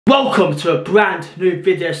Welcome to a brand new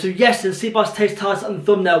video. So yes, and see by today's title and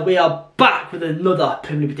thumbnail, we are back with another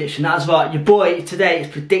Premier League prediction. That's right, your boy today is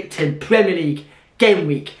predicting Premier League Game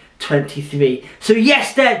Week 23. So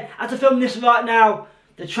yes then, as I film this right now,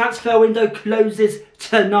 the transfer window closes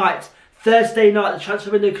tonight. Thursday night the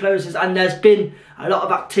transfer window closes, and there's been a lot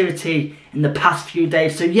of activity in the past few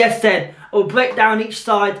days. So yes then, I'll break down each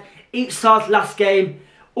side's last game,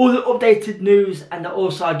 all the updated news, and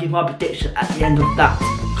also I'll give my prediction at the end of that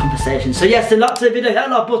conversation. So yes, then like to the video, hit that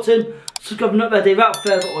like button, subscribe if not ready. Without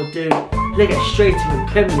further ado, let's get straight into the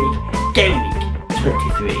Premier League Game Week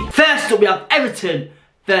 23. First up, we have Everton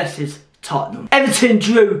versus Tottenham. Everton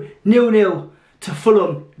drew 0-0 to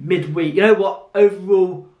Fulham midweek. You know what?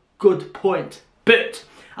 Overall, good point. But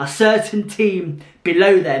a certain team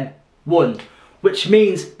below them won, which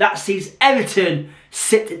means that sees Everton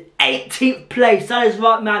sit in 18th place. That is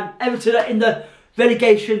right, man. Everton are in the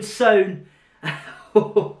relegation zone.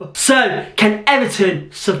 So, can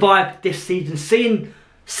Everton survive this season?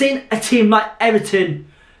 Seeing a team like Everton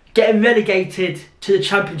getting relegated to the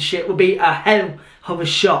Championship will be a hell of a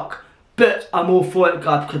shock. But I'm all for it,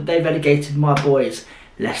 guys, because they relegated my boys,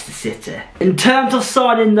 Leicester City. In terms of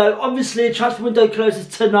signing though, obviously the transfer window closes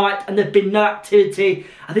tonight and there's been no activity.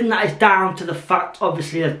 I think that is down to the fact,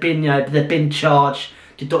 obviously, they've been charged,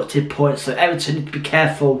 deducted points, so Everton need to be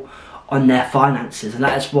careful on their finances, and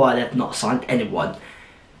that is why they've not signed anyone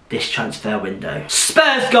this transfer window.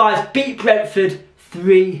 Spurs, guys, beat Brentford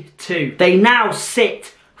 3-2. They now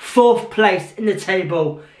sit 4th place in the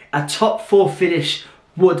table. A top 4 finish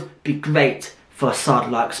would be great for a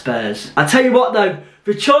side like Spurs. I tell you what though,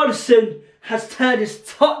 Richarlison has turned his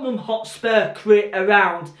Tottenham Hotspur career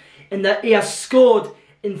around in that he has scored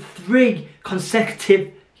in 3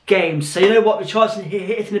 consecutive games. So you know what, Richarlison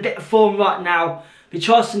hitting a bit of form right now.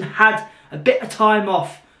 Richarlison had a bit of time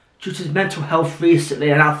off due to his mental health recently,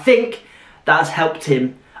 and I think that has helped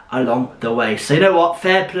him along the way. So you know what,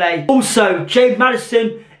 fair play. Also, James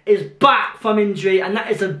Maddison is back from injury, and that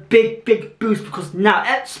is a big boost, because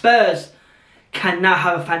now Spurs can now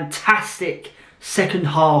have a fantastic second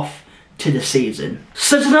half to the season.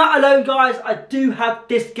 So tonight alone, guys, I do have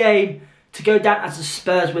this game to go down as a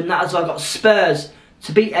Spurs win. That is why I got Spurs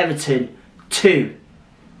to beat Everton 2-0.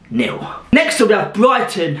 Next up, we have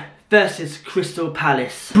Brighton versus Crystal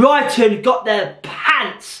Palace. Brighton got their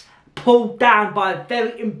pants pulled down by a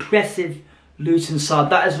very impressive Luton side.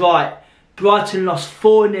 That is right, Brighton lost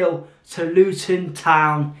 4-0 to Luton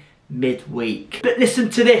Town midweek. But listen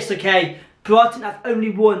to this, okay? Brighton have only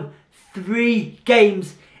won 3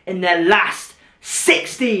 games in their last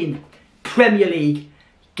 16 Premier League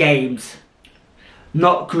games.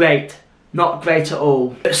 Not great. Not great at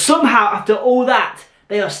all. But somehow, after all that,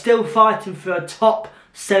 they are still fighting for a top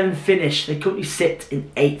 7 finish. They currently sit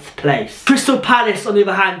in 8th place. Crystal Palace, on the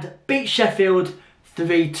other hand, beat Sheffield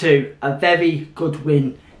 3-2. A very good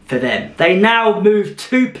win for them. They now move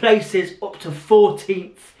 2 places up to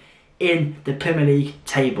 14th in the Premier League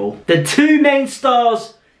table. The 2 main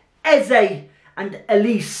stars, Eze and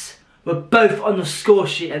Elise, were both on the score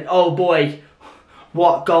sheet, and oh boy,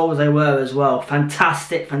 what goals they were as well.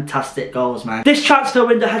 Fantastic goals, man. This transfer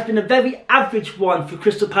window has been a very average one for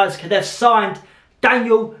Crystal Palace, because they've signed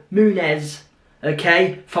Daniel Muniz,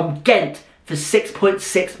 okay, from Ghent for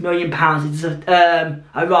 £6.6 million. He's a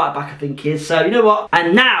right back, I think he is. So you know what?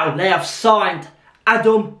 And now they have signed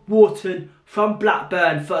Adam Wharton from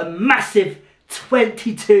Blackburn for a massive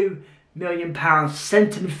 £22 million.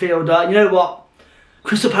 Centre midfielder. You know what?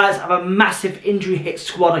 Crystal Palace have a massive injury hit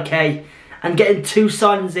squad, okay? And getting 2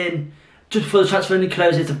 signings in just before the transfer window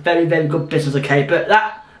closes is a very good business, okay? But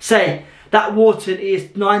that Wharton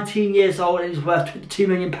is 19 years old and he's worth £22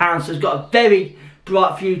 million, so he's got a very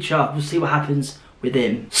bright future. We'll see what happens with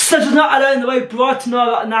him. So just not alone, the way Brighton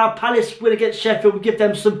are right now, Palace win against Sheffield will give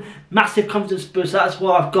them some massive confidence boost. That's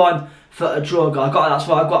why I've gone for a draw, guys. That's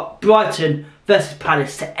why I've got Brighton versus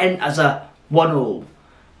Palace to end as a 1-1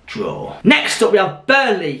 draw. Next up, we have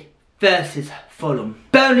Burnley versus Fulham.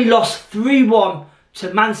 Burnley lost 3-1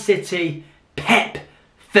 to Man City. Pep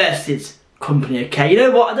versus company, okay? You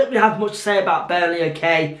know what? I don't really have much to say about Burnley,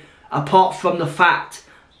 okay? Apart from the fact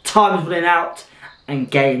time is running out and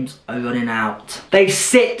games are running out. They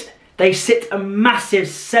sit a massive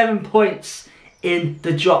 7 points in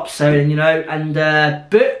the drop zone, you know, and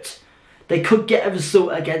but they could get a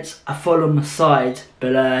result against a Fulham side.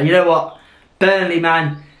 But you know what? Burnley,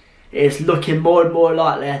 man, it's looking more and more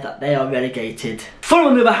likely that they are relegated. Fulham,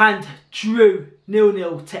 on the other hand, drew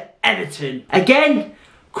 0-0 to Everton. Again,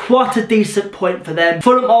 quite a decent point for them.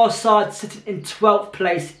 Fulham are side sitting in 12th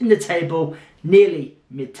place in the table, nearly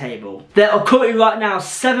mid-table. There are currently right now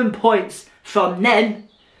 7 points from them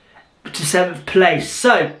to 7th place.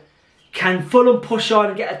 So, can Fulham push on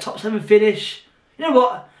and get a top 7 finish? You know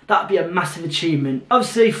what? That'd be a massive achievement.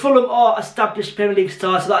 Obviously, Fulham are established Premier League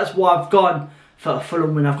stars, so that's why I've gone for a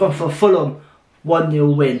Fulham win. I've gone for a Fulham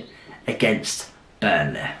 1-0 win against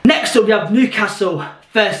Burnley. Next up, we have Newcastle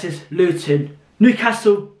versus Luton.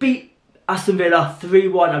 Newcastle beat Aston Villa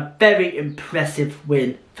 3-1, a very impressive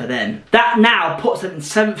win for them. That now puts them in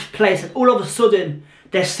 7th place, and all of a sudden,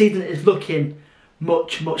 their season is looking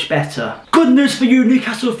much, much better. Good news for you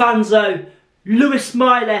Newcastle fans though. Lewis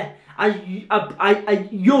Miley, a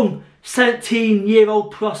young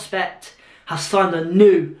 17-year-old prospect, has signed a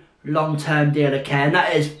new long-term deal, okay, and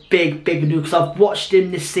that is big news, because I've watched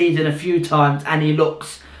him this season a few times and he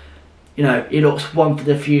looks, you know, he looks one for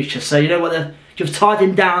the future. So you know what, you've tied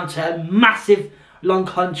him down to a massive long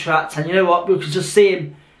contract, and you know what, we can just see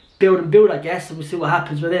him build and build, I guess, and we'll see what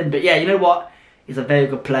happens with him. But yeah, you know what, he's a very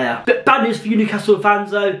good player. But bad news for you Newcastle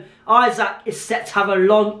fans though, Isaac is set to have a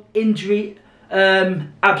long injury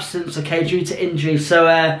absence, okay, due to injury. So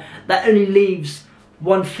that only leaves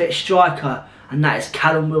one fit striker, and that is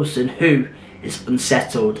Callum Wilson, who is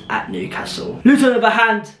unsettled at Newcastle. Luton, on the other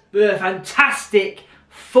hand, were a fantastic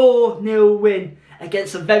 4-0 win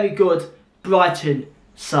against a very good Brighton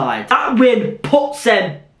side. That win puts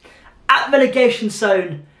them at relegation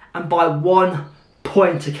zone and by 1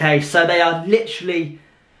 point, okay. So they are literally,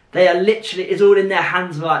 it's all in their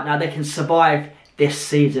hands right now. They can survive this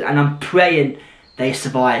season, and I'm praying they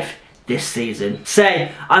survive this season. So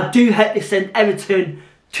I do hope they send Everton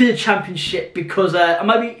to the Championship, because I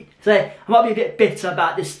might be a bit bitter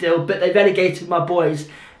about this still, but they relegated my boys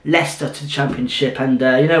Leicester to the Championship, and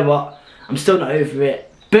you know what, I'm still not over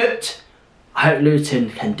it, but I hope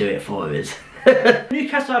Luton can do it for us.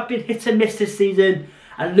 Newcastle have been hit and miss this season,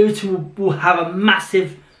 and Luton will have a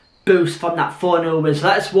massive boost from that 4-0 win. So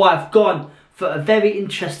that's why I've gone for a very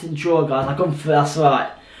interesting draw, guys. I've gone for, that's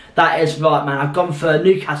right, that is right, man. I've gone for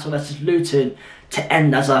Newcastle versus Luton to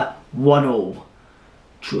end as a 1-1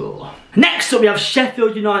 draw. Next up, we have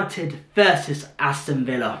Sheffield United versus Aston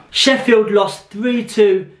Villa. Sheffield lost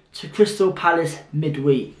 3-2 to Crystal Palace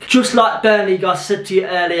midweek. Just like Burnley, guys, I said to you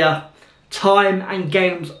earlier, time and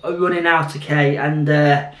games are running out, okay, and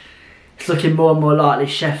it's looking more and more likely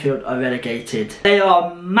Sheffield are relegated. They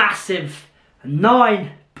are massive,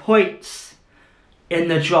 9 points in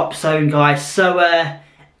the drop zone, guys. So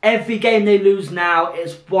every game they lose now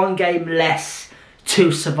is 1 game less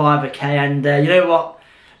to survive, okay, and you know what,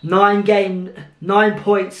 9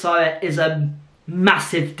 points is a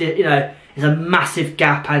massive, is a massive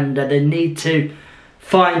gap, and they need to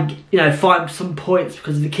find some points,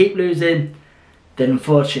 because if they keep losing, then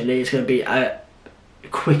unfortunately it's going to be a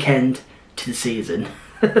quick end to the season.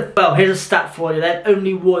 Well, here's a stat for you. They've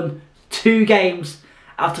only won 2 games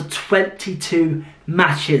out of 22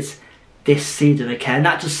 matches this season, okay, and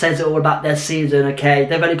that just says it all about their season, okay.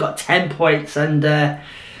 They've only got 10 points, and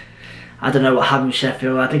I don't know what happened with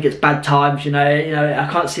Sheffield. I think it's bad times, you know, I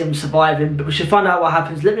can't see them surviving, but we should find out what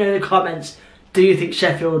happens. Let me know in the comments, do you think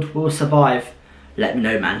Sheffield will survive? Let me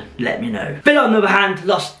know, man, let me know. Villa, on the other hand,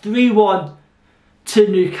 lost 3-1 to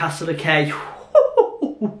Newcastle, okay.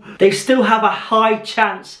 They still have a high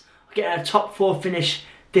chance of getting a top 4 finish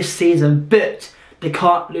this season, but they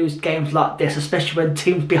can't lose games like this, especially when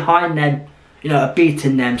teams behind them, are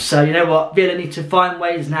beating them. So you know what, Villa need to find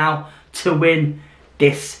ways now to win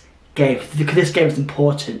this game, because this game is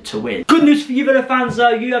important to win. Good news for you Villa fans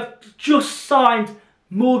though, you have just signed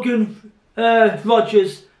Morgan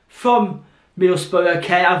Rogers from Middlesbrough,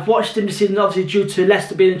 okay. I've watched him this season, obviously due to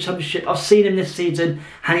Leicester being in the Championship. I've seen him this season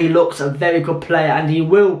and he looks a very good player, and he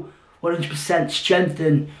will 100%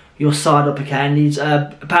 strengthen your side up, okay. And he's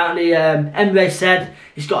apparently Emre said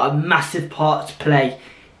he's got a massive part to play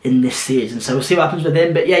in this season, so we'll see what happens with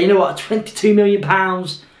him. But yeah, you know what, £22 million,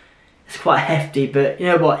 it's quite hefty, but you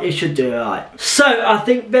know what, it should do alright. So I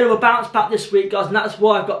think Villa will bounce back this week, guys, and that's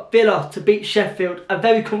why I've got Villa to beat Sheffield, a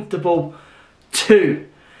very comfortable 2-0.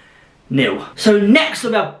 So next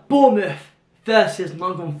we have Bournemouth versus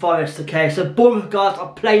Nottingham Forest, okay. So Bournemouth, guys,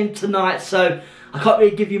 are playing tonight, so I can't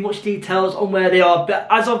really give you much details on where they are, but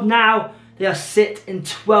as of now, they are sit in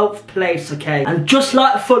 12th place, okay. And just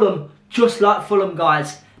like Fulham,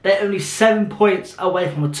 guys, they're only 7 points away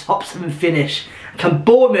from a top 7 finish. Can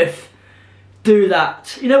Bournemouth do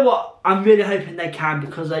that? You know what, I'm really hoping they can,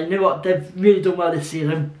 because you know what, they've really done well this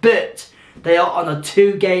season, but they are on a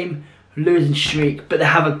 2-game losing streak, but they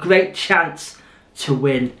have a great chance to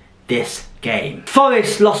win this game.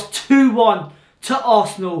 Forest lost 2-1 to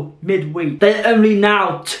Arsenal midweek. They're only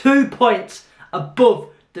now 2 points above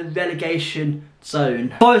the relegation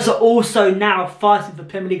zone. Forest are also now fighting for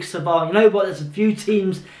Premier League survival. You know what, there's a few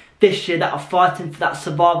teams this year that are fighting for that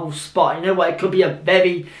survival spot. You know what, it could be a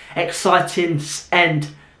very exciting end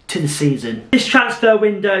to the season. This transfer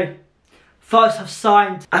window, Forest have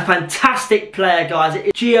signed a fantastic player, guys. It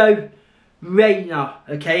is Gio Reyna,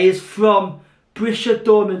 okay? He's from Borussia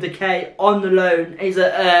Dortmund, okay, on the loan. He's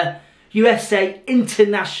a USA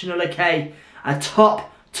international, okay? A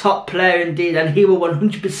top player indeed, and he will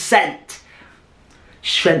 100%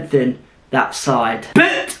 strengthen that side.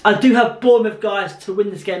 But I do have Bournemouth, guys, to win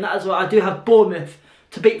this game. That is why I do have Bournemouth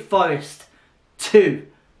to beat Forest 2-1.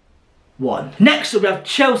 Next up we have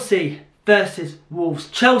Chelsea versus Wolves.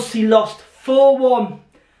 Chelsea lost 4-1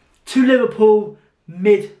 to Liverpool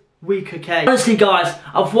mid-week, okay? Honestly, guys,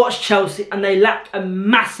 I've watched Chelsea and they lack a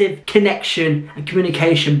massive connection and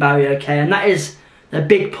communication barrier, okay? And that is a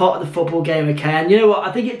big part of the football game, okay? And you know what?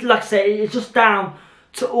 I think it's, like I say, it's just down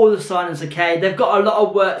to all the signings, okay? They've got a lot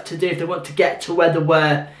of work to do if they want to get to where they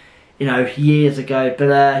were, you know, years ago.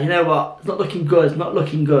 But you know what? It's not looking good. It's not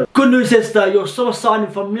looking good. Good news is, though, your summer signing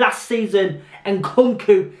from last season,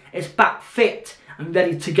 Nkunku, is back fit and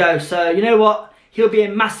ready to go. So, you know what? He'll be a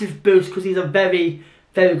massive boost because he's a very,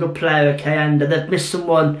 very good player, okay? And they've missed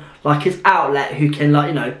someone like his outlet who can, like,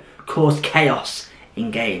 you know, cause chaos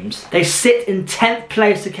in games. They sit in 10th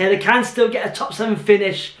place, okay? They can still get a top 7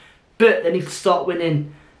 finish, but they need to start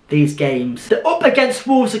winning these games. They're up against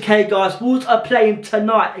Wolves, okay, guys? Wolves are playing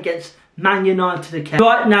tonight against Man United, okay?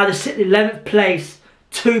 Right now, they sit in 11th place,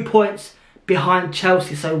 2 points behind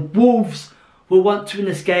Chelsea. So Wolves will want to win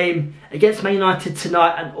this game against Man United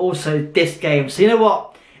tonight and also this game. So you know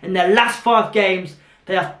what? In their last 5 games,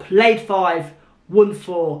 they have played 5, won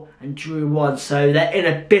 4 and drew 1. So they're in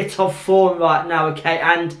a bit of form right now, okay?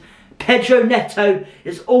 And Pedro Neto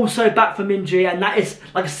is also back from injury, and that is,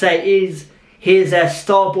 like I say, he's a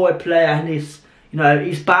star boy player, and he's, you know,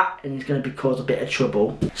 he's back and he's going to be cause a bit of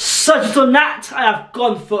trouble. So just on that, I have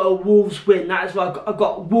gone for a Wolves win. That is why I've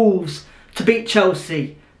got Wolves to beat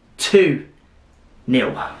Chelsea 2-0.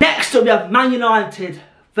 Next up we have Man United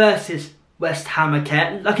versus West Ham,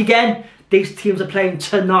 okay? Like again, these teams are playing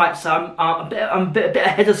tonight, so I'm a bit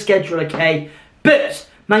ahead of schedule, okay? But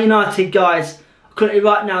Man United, guys, currently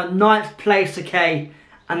right now 9th place, okay?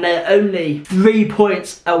 And they're only 3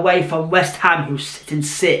 points away from West Ham, who's sitting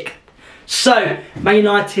 6th. So Man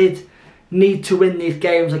United need to win these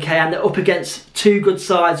games, okay? And they're up against 2 good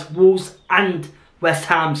sides, Wolves and West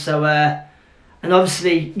Ham. So and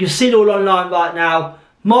obviously you see it all online right now.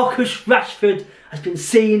 Marcus Rashford has been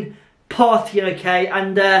seen partying, okay?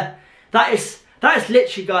 And that is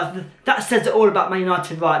literally, guys, that says it all about Man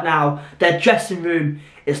United right now. Their dressing room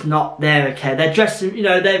is not there, okay? Their dressing, you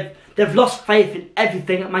know, they've lost faith in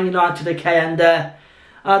everything at Man United, okay? And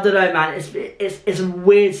I don't know, man. It's a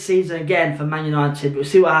weird season again for Man United. We'll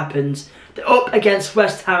see what happens. They're up against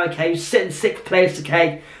West Ham, okay? Who's sitting 6th place,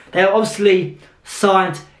 okay? They obviously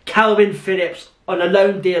signed Calvin Phillips on a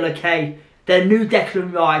loan deal, okay? Their new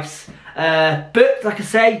Declan Rice, but like I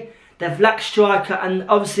say, they've lacked striker, and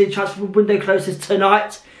obviously the transfer window closes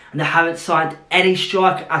tonight, and they haven't signed any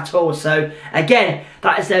striker at all. So again,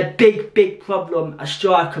 that is their big problem, a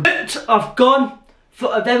striker. But I've gone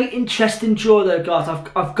for a very interesting draw though, guys.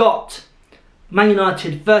 I've got Man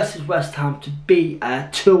United versus West Ham to be a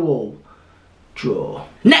 2-2 draw.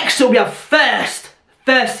 Next up we have first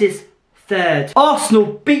versus third. Arsenal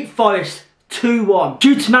beat Forest 2-1.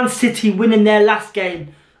 Due to Man City winning their last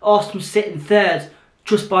game, Arsenal sit in third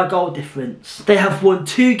just by goal difference. They have won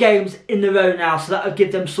 2 games in a row now, so that will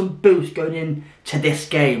give them some boost going into this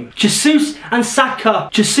game. Jesus and Saka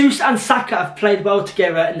have played well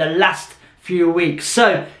together in the last few weeks.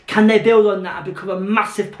 So can they build on that and become a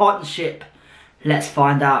massive partnership? Let's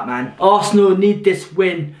find out, man. Arsenal need this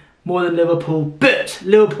win more than Liverpool, but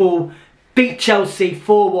Liverpool beat Chelsea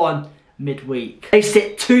 4-1 midweek. They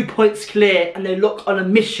sit 2 points clear and they look on a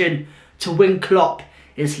mission to win Klopp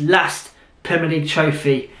his last Premier League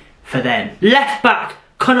trophy for them. Left back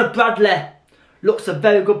Conor Bradley looks a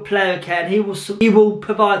very good player, okay, and he will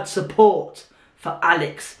provide support for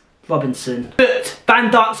Alex Robinson. But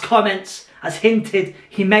Van Dijk's comments has hinted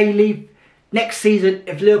he may leave next season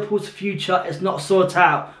if Liverpool's future is not sorted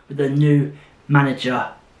out with a new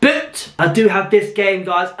manager. But I do have this game,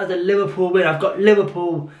 guys, as a Liverpool win. I've got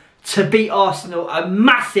Liverpool to beat Arsenal, a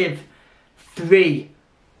massive 3-1.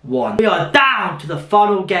 We are down to the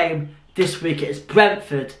final game this week. It is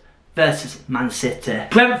Brentford versus Man City.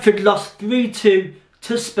 Brentford lost 3-2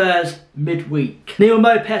 to Spurs midweek. Neil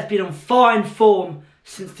Maupay has been on fine form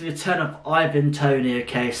since the return of Ivan Toney,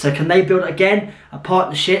 okay? So can they build again a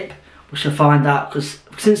partnership? We shall find out, because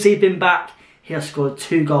since he's been back, he has scored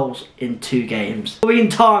 2 goals in 2 games. In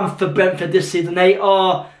time for Brentford this season, they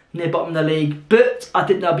are near bottom of the league, but I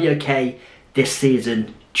think they'll be okay this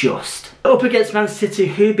season just. Up against Man City,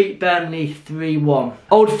 who beat Burnley 3-1.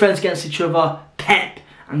 Old friends against each other, Pep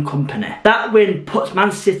and company. That win puts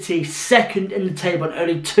Man City second in the table and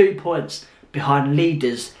only 2 points behind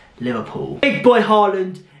leaders Liverpool. Big boy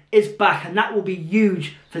Haaland is back, and that will be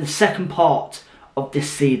huge for the second part of this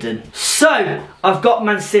season. So I've got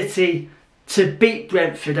Man City to beat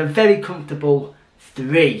Brentford, a very comfortable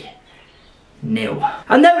 3-0.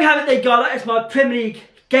 And there we have it there, guys. That is my Premier League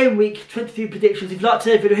Game Week 23 predictions. If you liked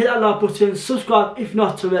today's video, hit that like button, subscribe if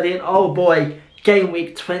not already, and oh boy, Game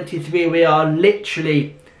Week 23, we are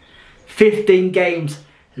literally 15 games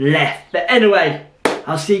left. But anyway,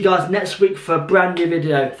 I'll see you guys next week for a brand new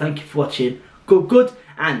video. Thank you for watching. Good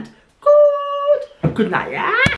and good night, yeah?